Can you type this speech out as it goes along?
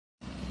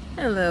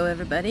Hello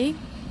everybody.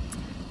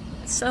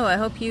 So I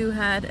hope you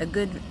had a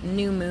good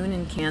new moon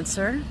in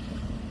Cancer.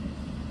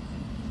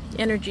 The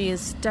energy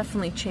has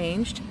definitely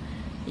changed.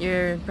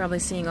 You're probably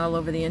seeing all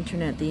over the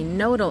internet the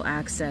nodal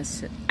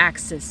axis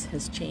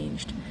has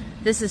changed.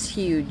 This is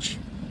huge.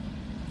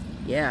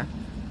 Yeah.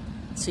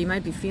 So you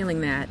might be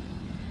feeling that.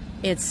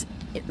 It's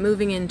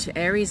moving into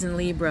Aries and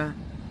Libra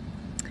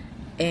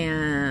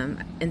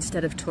and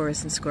instead of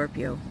Taurus and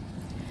Scorpio.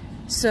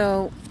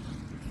 So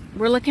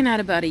we're looking at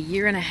about a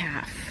year and a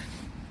half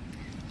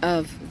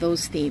of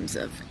those themes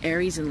of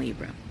Aries and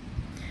Libra.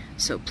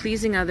 So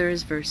pleasing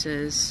others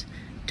versus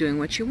doing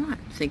what you want,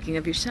 thinking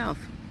of yourself.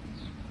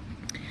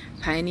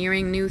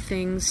 Pioneering new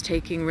things,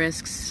 taking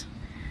risks,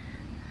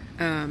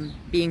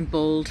 being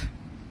bold.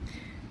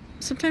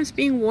 Sometimes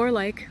being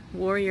warrior-like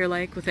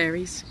with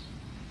Aries.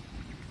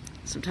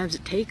 Sometimes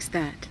it takes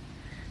that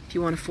if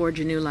you want to forge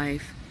a new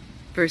life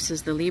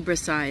versus the Libra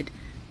side.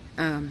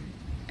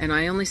 And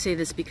I only say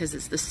this because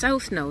it's the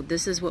South Node.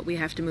 This is what we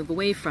have to move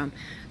away from.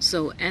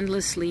 So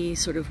endlessly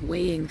sort of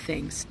weighing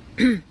things,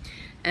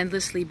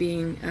 endlessly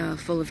being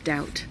full of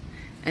doubt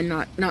and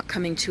not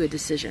coming to a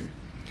decision.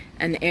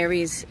 And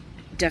Aries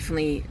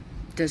definitely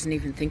doesn't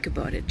even think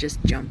about it,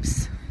 just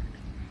jumps.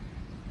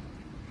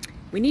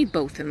 We need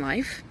both in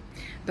life,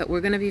 but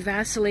we're going to be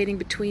vacillating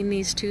between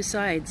these two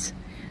sides.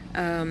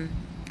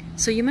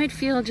 So you might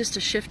feel just a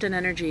shift in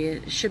energy.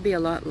 It should be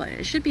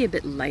a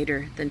bit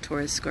lighter than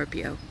Taurus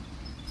Scorpio.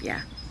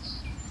 Yeah.